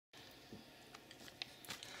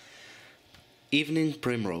Evening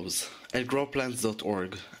primrose at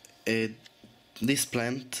growplants.org. This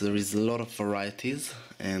plant, there is a lot of varieties,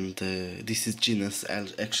 and this is genus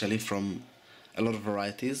actually from a lot of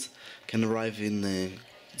varieties. Can arrive in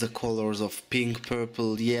the colors of pink,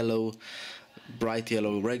 purple, yellow, bright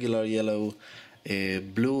yellow, regular yellow,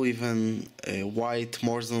 blue even, white,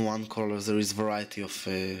 more than one color. There is variety of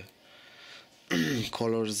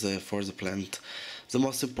colors for the plant. The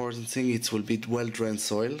most important thing, it will be well drained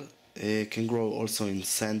soil. Can grow also in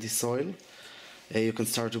sandy soil. You can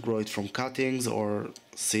start to grow it from cuttings or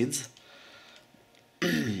seeds.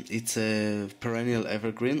 It's a perennial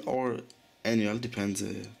evergreen or annual, depends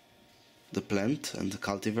the plant and the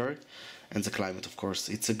cultivar and the climate, of course.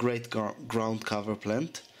 It's a great ground cover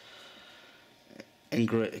plant and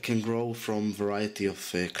can grow from variety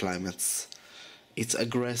of climates. It's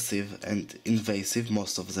aggressive and invasive,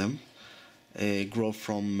 most of them. Grow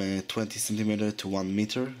from 20 centimeter to 1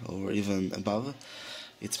 meter or even above.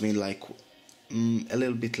 It's mean like a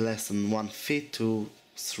little bit less than 1 feet to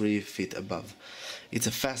 3 feet above. It's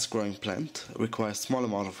a fast growing plant, requires small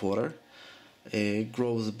amount of water,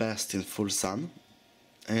 grows best in full sun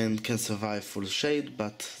and can survive full shade,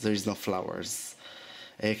 but there is no flowers.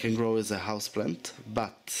 Can grow as a house plant,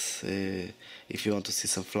 but if you want to see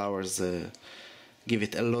some flowers, give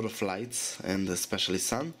it a lot of lights and especially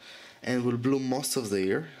sun, and will bloom most of the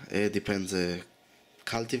year. Depends the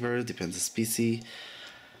cultivar, depends the species,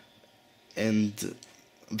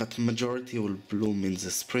 but majority will bloom in the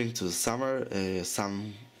spring to the summer.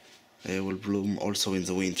 Some will bloom also in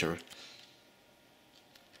the winter.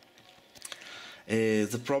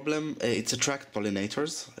 The problem, it attracts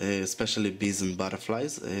pollinators, especially bees and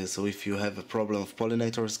butterflies. So if you have a problem of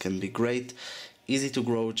pollinators, can be great, easy to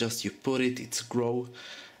grow. Just you put it, it's grow.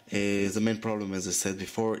 The main problem, as I said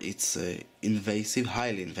before, it's invasive,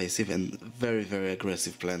 highly invasive and very, very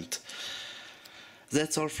aggressive plant.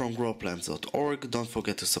 That's all from growplants.org. Don't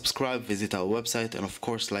forget to subscribe, visit our website, and of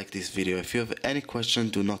course like this video. If you have any question,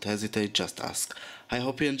 do not hesitate, just ask. I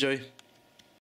hope you enjoy.